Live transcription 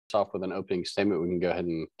off with an opening statement, we can go ahead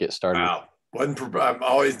and get started. Wow. I'm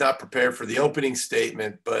always not prepared for the opening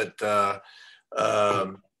statement, but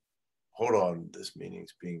hold on. This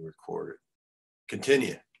meeting's being recorded.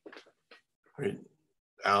 Continue.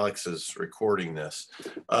 Alex is recording this.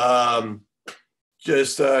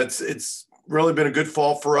 It's really been a good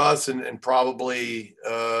fall for us, and probably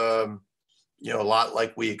a lot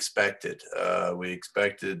like we expected. We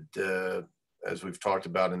expected, as we've talked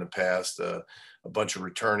about in the past, a bunch of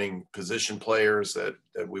returning position players that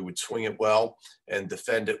we would swing it well and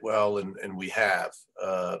defend it well, and we have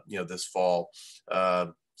this fall.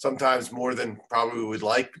 Sometimes more than probably we would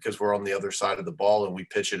like, because we're on the other side of the ball and we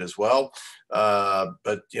pitch it as well.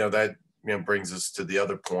 But that brings us to the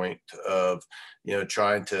other point of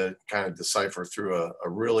trying to kind of decipher through a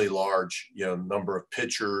really large number of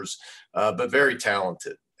pitchers, but very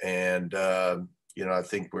talented. And I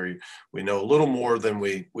think we know a little more than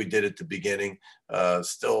we did at the beginning.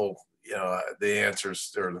 Still, the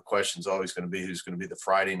answers or the question's always going to be who's going to be the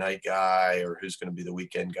Friday night guy or who's going to be the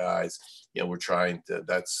weekend guys. We're trying to.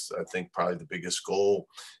 That's, I think, probably the biggest goal,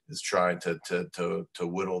 is trying to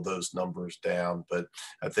whittle those numbers down. But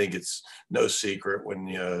I think it's no secret when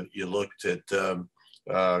you looked at a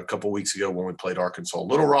couple weeks ago when we played Arkansas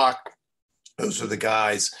Little Rock. Those are the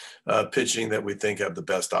guys pitching that we think have the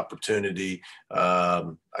best opportunity. I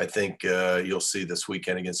think you'll see this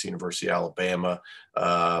weekend against the University of Alabama.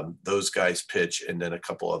 Those guys pitch, and then a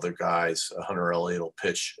couple other guys. Hunter Elliott will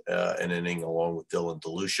pitch an inning along with Dylan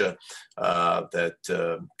DeLucia.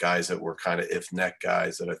 Guys that were kind of if-neck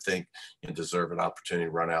guys that I think deserve an opportunity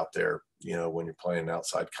to run out there, when you're playing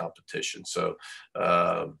outside competition. So,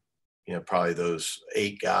 probably those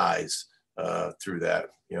 8 guys through that,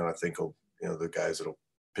 I think will, the guys that'll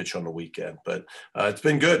pitch on the weekend. But it's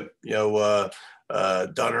been good.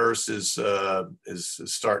 Dunhurst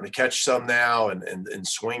is starting to catch some now and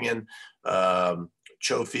swinging.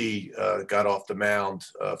 Chofie got off the mound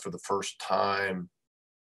for the first time,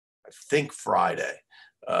 I think Friday,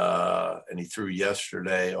 and he threw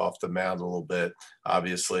yesterday off the mound a little bit.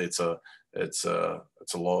 Obviously, it's a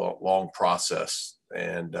long process.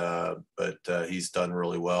 But he's done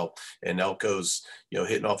really well. And Elko's,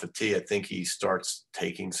 hitting off a tee. I think he starts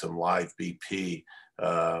taking some live BP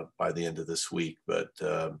by the end of this week. But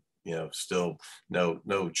still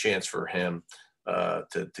no chance for him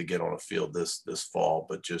to get on a field this fall.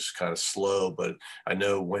 But just kind of slow. But I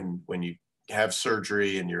know when you have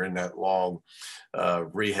surgery and you're in that long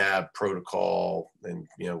rehab protocol and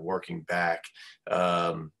working back.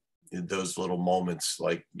 Those little moments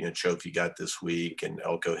like, Chofie got this week and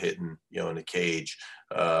Elko hitting, in the cage,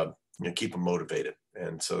 keep them motivated.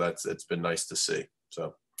 And so it's been nice to see.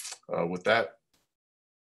 So with that,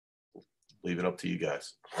 leave it up to you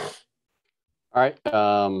guys. All right.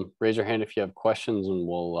 Raise your hand if you have questions and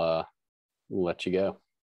we'll let you go.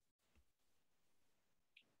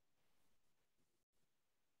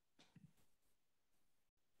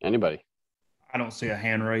 Anybody? I don't see a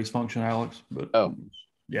hand raise function, Alex, but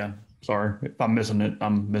yeah, sorry. If I'm missing it,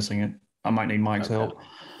 I'm missing it. I might need Mike's help.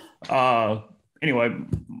 Anyway,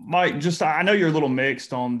 Mike, I know you're a little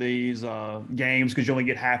mixed on these games because you only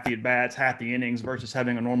get half the at-bats, half the innings versus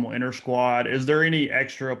having a normal inter squad. Is there any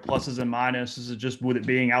extra pluses and minuses? Is it just with it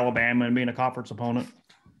being Alabama and being a conference opponent?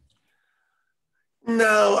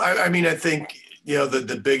 No, I mean, I think,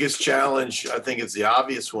 the biggest challenge, I think it's the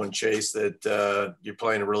obvious one, Chase, that you're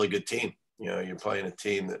playing a really good team. You're playing a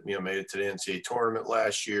team that, made it to the NCAA tournament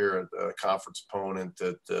last year, a conference opponent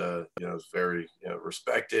that, is very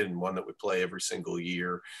respected and one that we play every single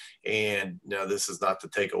year. And now this is not to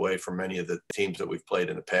take away from many of the teams that we've played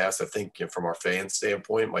in the past. I think from our fan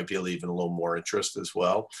standpoint, it might be even a little more interest as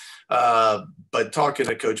well. But talking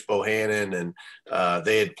to Coach Bohannon, and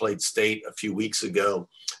they had played State a few weeks ago,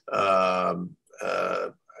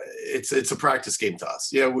 it's a practice game to us.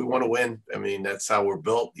 Yeah, we want to win. I mean, that's how we're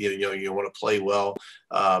built. You want to play well.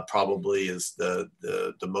 Probably is the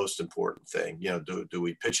most important thing. Do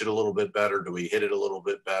we pitch it a little bit better? Do we hit it a little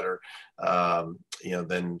bit better?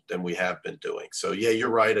 Than we have been doing. So yeah, you're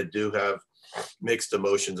right. I do have mixed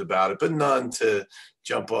emotions about it, but none to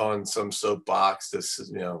jump on some soapbox. This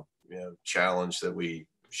is challenge that we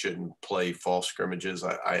shouldn't play false scrimmages.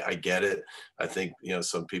 I get it. I think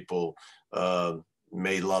some people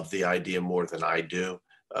may love the idea more than I do.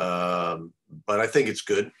 But I think it's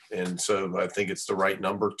good. And so I think it's the right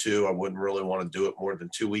number too. I wouldn't really want to do it more than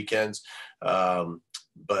 2 weekends.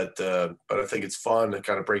 But I think it's fun. It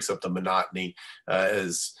kind of breaks up the monotony.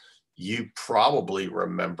 As you probably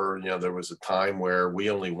remember, there was a time where we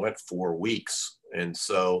only went 4 weeks. And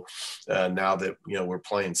so now that, we're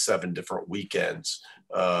playing 7 different weekends,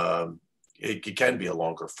 it can be a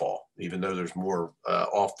longer fall, even though there's more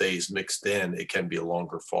off days mixed in. It can be a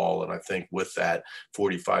longer fall, and I think with that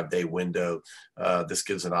 45-day window, this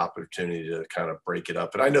gives an opportunity to kind of break it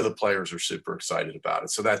up. And I know the players are super excited about it.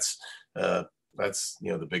 So that's the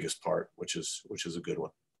biggest part, which is a good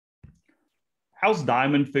one. How's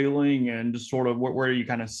Diamond feeling, and just sort of where do you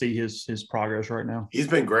kind of see his progress right now? He's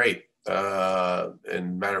been great.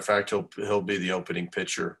 And matter of fact, he'll be the opening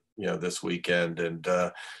pitcher, this weekend, and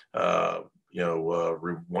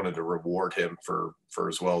wanted to reward him for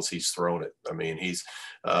as well as he's thrown it. I mean,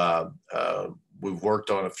 we've worked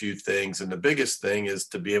on a few things, and the biggest thing is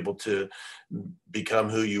to be able to become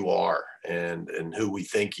who you are and who we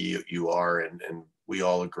think you are, and we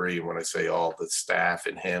all agree. And when I say all, the staff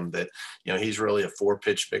and him, that he's really a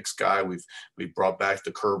 4-pitch mix guy. We've brought back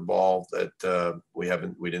the curveball that we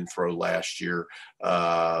didn't throw last year,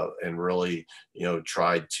 and really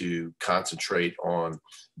tried to concentrate on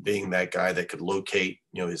being that guy that could locate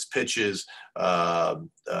his pitches on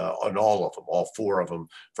all of them, all 4 of them,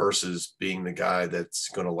 versus being the guy that's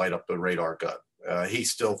going to light up the radar gun. He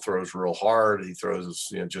still throws real hard. He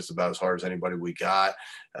throws, just about as hard as anybody we got.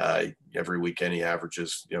 Every weekend he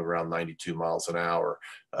averages, around 92 miles an hour.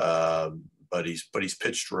 But he's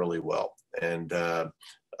pitched really well, and I'm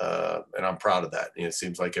proud of that. It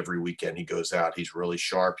seems like every weekend he goes out, he's really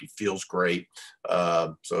sharp. He feels great.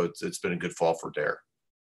 So it's been a good fall for Dare.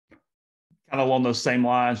 Kind of along those same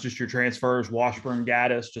lines, just your transfers, Washburn,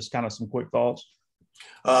 Gaddis, just kind of some quick thoughts.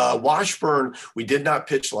 Washburn, we did not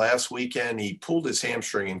pitch last weekend. He pulled his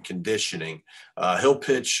hamstring in conditioning. He'll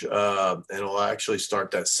pitch, and he'll actually start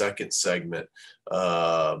that second segment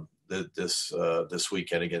this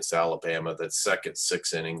weekend against Alabama. That second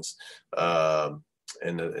 6 innings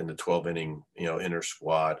in the 12-inning inner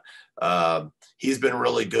squad. He's been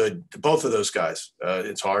really good. Both of those guys.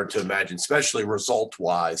 It's hard to imagine, especially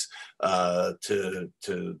result-wise,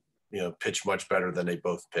 to pitch much better than they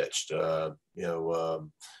both pitched. I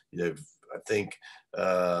think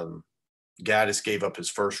Gaddis gave up his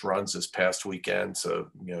first runs this past weekend. So,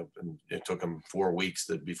 it took him 4 weeks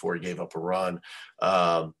before he gave up a run.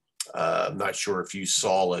 I'm not sure if you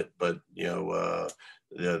saw it, but,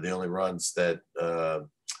 the only runs that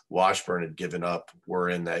Washburn had given up were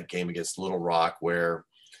in that game against Little Rock, where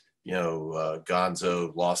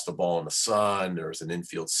Gonzo lost the ball in the sun. There was an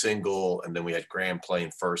infield single, and then we had Graham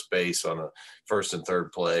playing first base on a first and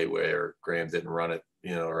third play where Graham didn't run it,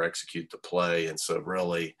 or execute the play. And so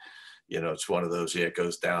really, it's one of those, it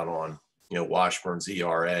goes down on, Washburn's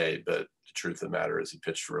ERA, but the truth of the matter is he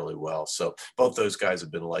pitched really well. So both those guys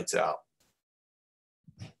have been lights out.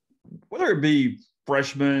 Whether it be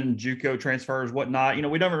freshmen, JUCO transfers, whatnot,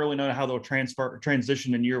 we never really know how they'll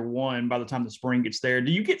transition in year one by the time the spring gets there.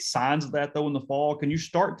 Do you get signs of that though in the fall? Can you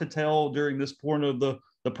start to tell during this point of the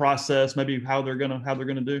process maybe how they're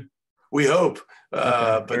gonna do? We hope,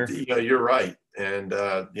 Okay, but you're right, and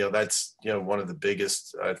that's one of the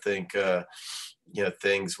biggest, I think,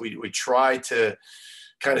 things we try to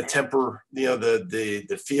kind of temper,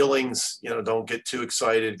 the feelings, don't get too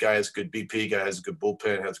excited. Guy has a good BP, guy has a good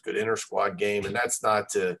bullpen, has a good inter squad game. And that's not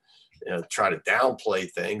to try to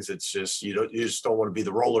downplay things. It's just, you just don't want to be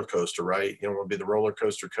the roller coaster, right? You don't want to be the roller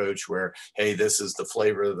coaster coach where, hey, this is the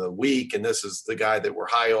flavor of the week, and this is the guy that we're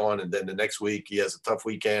high on. And then the next week he has a tough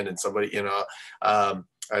weekend, and somebody,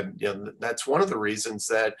 that's one of the reasons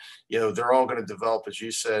that, they're all going to develop, as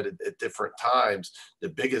you said, at different times. The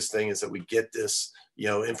biggest thing is that we get this,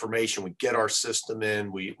 information, we get our system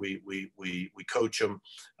in, we coach them.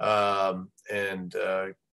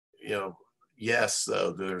 Yes,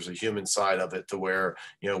 though, there's a human side of it to where,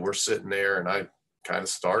 we're sitting there, and I kind of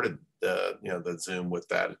started the Zoom with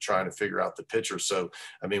that, trying to figure out the pitcher. So,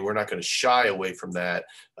 I mean, we're not going to shy away from that.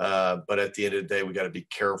 But at the end of the day, we got to be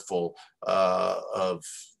careful of,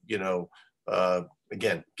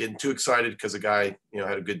 again, getting too excited because a guy,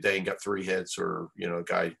 had a good day and got 3 hits, or, a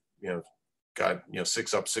guy, got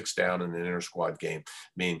 6 up, 6 down in an inter squad game.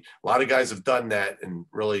 I mean, a lot of guys have done that and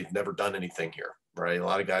really never done anything here, right? A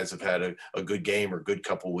lot of guys have had a good game or good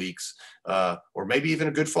couple weeks, or maybe even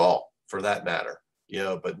a good fall for that matter,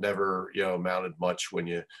 but never, amounted much when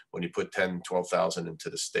you put 10, 12,000 into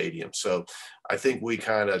the stadium. So I think we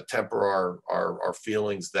kind of temper our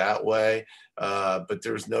feelings that way. But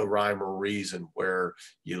there's no rhyme or reason where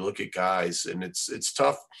you look at guys, and it's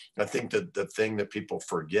tough. I think that the thing that people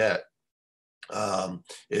forget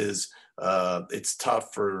is it's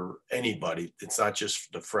tough for anybody. It's not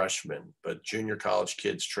just the freshmen, but junior college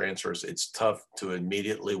kids, transfers. It's tough to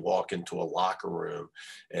immediately walk into a locker room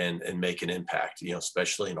and make an impact,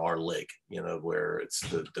 especially in our league, where it's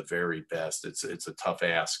the very best. It's a tough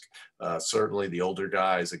ask. Certainly the older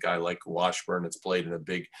guys, a guy like Washburn that's played in a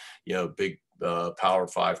big Power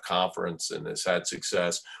 5 conference and has had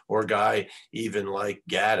success, or a guy even like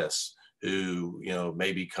Gaddis, who,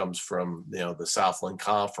 maybe comes from, the Southland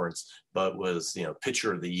Conference, but was,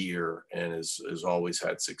 pitcher of the year and has always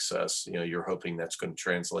had success. You're hoping that's going to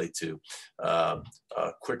translate to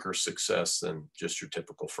quicker success than just your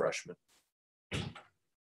typical freshman.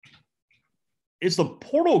 Is the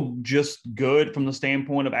portal just good from the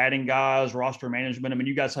standpoint of adding guys, roster management? I mean,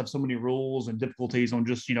 you guys have so many rules and difficulties on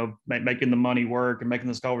just, making the money work and making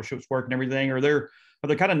the scholarships work and everything. Are there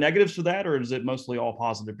kind of negatives to that, or is it mostly all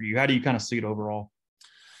positive for you? How do you kind of see it overall?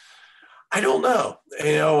 I don't know.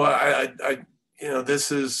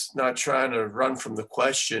 This is not trying to run from the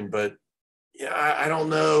question, but I don't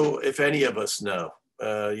know if any of us know,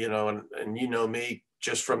 and me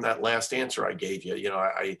just from that last answer I gave you,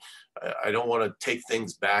 I don't want to take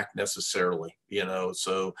things back necessarily,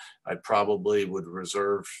 so I probably would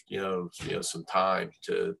reserve, some time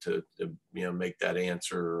to make that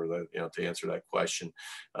answer, or to answer that question.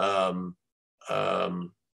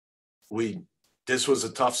 This was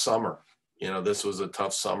a tough summer. This was a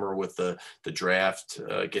tough summer with the draft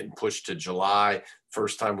getting pushed to July.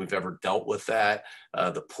 First time we've ever dealt with that.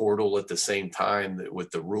 The portal at the same time with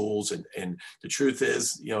the rules. And the truth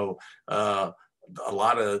is, a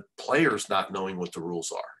lot of players not knowing what the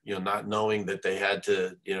rules are, not knowing that they had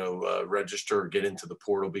to, register or get into the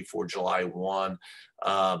portal before July 1.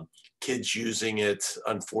 Kids using it,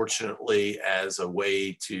 unfortunately, as a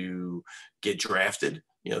way to get drafted.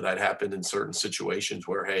 That happened in certain situations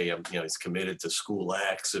where, hey, he's committed to school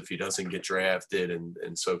X if he doesn't get drafted. And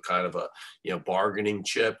so kind of a, bargaining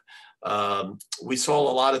chip. We saw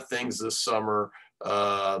a lot of things this summer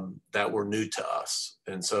that were new to us.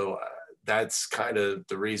 And so that's kind of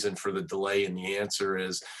the reason for the delay in the answer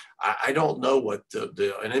is I don't know what and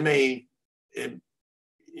it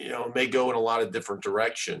may go in a lot of different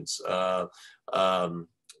directions.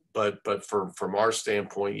 But from our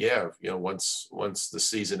standpoint, once the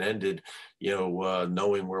season ended,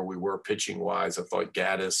 knowing where we were pitching wise, I thought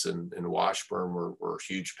Gaddis and Washburn were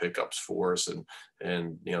huge pickups for us,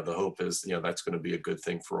 and the hope is that's going to be a good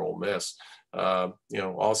thing for Ole Miss.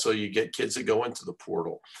 Also you get kids that go into the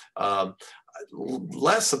portal.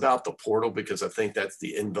 Less about the portal because I think that's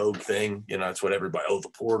the in vogue thing. It's what everybody, the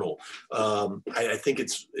portal. I think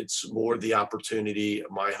it's more the opportunity.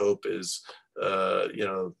 My hope is,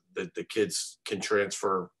 that the kids can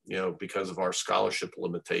transfer, because of our scholarship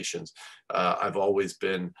limitations. I've always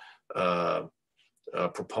been a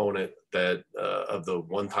proponent that of the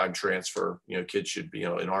one-time transfer. Kids should be,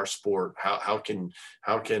 in our sport. How can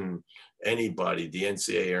anybody, the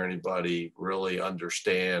NCAA or anybody, really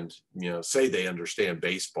understand? Say they understand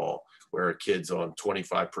baseball, where a kid's on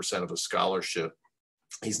 25% of a scholarship.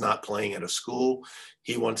 He's not playing at a school.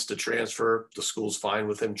 He wants to transfer. The school's fine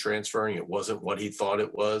with him transferring. It wasn't what he thought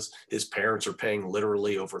it was. His parents are paying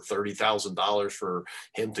literally over $30,000 for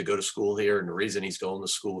him to go to school here. And the reason he's going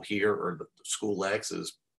to school here, or the school X,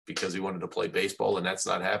 is because he wanted to play baseball, and that's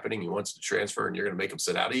not happening. He wants to transfer, and you're going to make him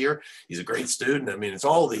sit out a year. He's a great student. I mean, it's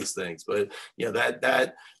all these things, but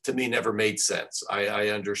that to me never made sense. I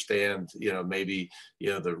understand, maybe,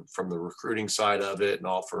 from the recruiting side of it and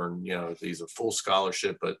offering, these a full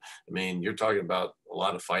scholarship, but I mean, you're talking about a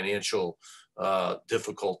lot of financial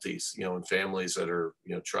difficulties, in families that are,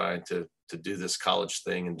 trying to do this college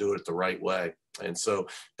thing and do it the right way. And so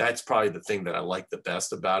that's probably the thing that I like the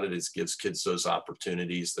best about it, is gives kids those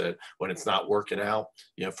opportunities that when it's not working out,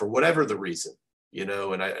 for whatever the reason,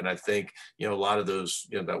 and I think, a lot of those,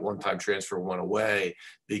 that one-time transfer went away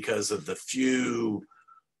because of the few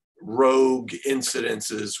rogue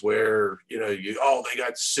incidences where, they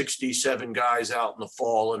got 67 guys out in the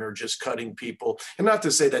fall and are just cutting people. And not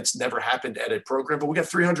to say that's never happened at a program, but we got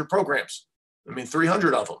 300 programs.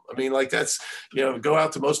 300 of them. That's, go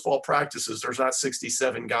out to most fall practices. There's not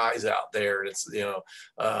 67 guys out there. And it's,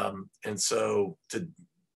 and so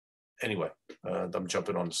anyway, I'm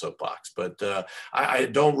jumping on the soapbox, but I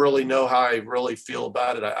don't really know how I really feel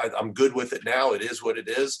about it. I'm good with it now. It is what it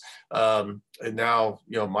is. And now,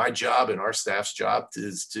 my job and our staff's job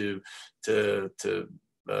is to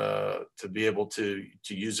be able to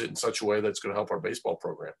use it in such a way that's going to help our baseball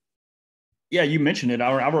program. Yeah, you mentioned it.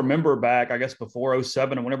 I remember back, I guess, before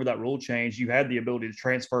 07 and whenever that rule changed, you had the ability to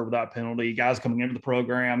transfer without penalty, guys coming into the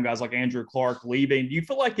program, guys like Andrew Clark leaving. Do you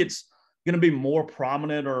feel like it's going to be more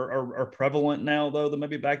prominent or prevalent now, though, than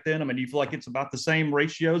maybe back then? I mean, do you feel like it's about the same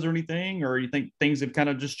ratios or anything, or you think things have kind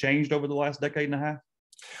of just changed over the last decade and a half?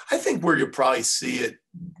 I think where you probably see it,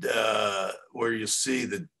 where you see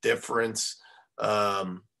the difference,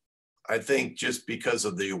 I think just because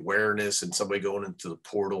of the awareness and somebody going into the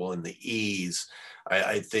portal and the ease,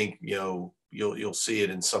 I think you'll see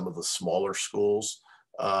it in some of the smaller schools.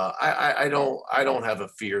 I don't have a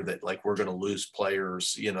fear that like we're going to lose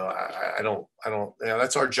players.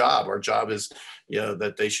 That's our job. Our job is,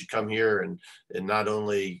 that they should come here and not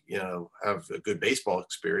only, have a good baseball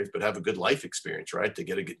experience, but have a good life experience, right? To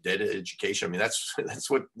get a good data education. I mean, that's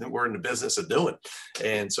what we're in the business of doing.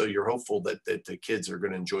 And so you're hopeful that the kids are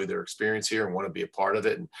going to enjoy their experience here and want to be a part of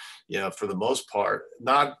it. And, for the most part,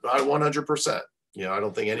 not 100%. I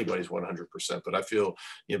don't think anybody's 100%, but I feel,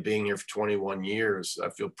 being here for 21 years, I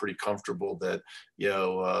feel pretty comfortable that, we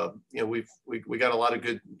got a lot of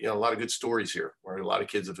good stories here where a lot of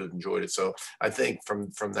kids have enjoyed it. So I think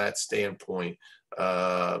from that standpoint,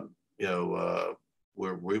 where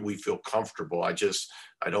we feel comfortable. I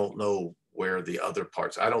don't know where the other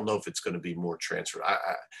parts, I don't know if it's going to be more transfer.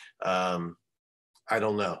 I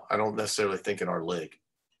don't know. I don't necessarily think in our league.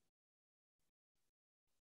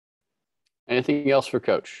 Anything else for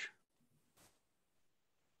Coach?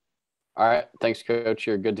 All right. Thanks, Coach.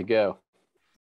 You're good to go.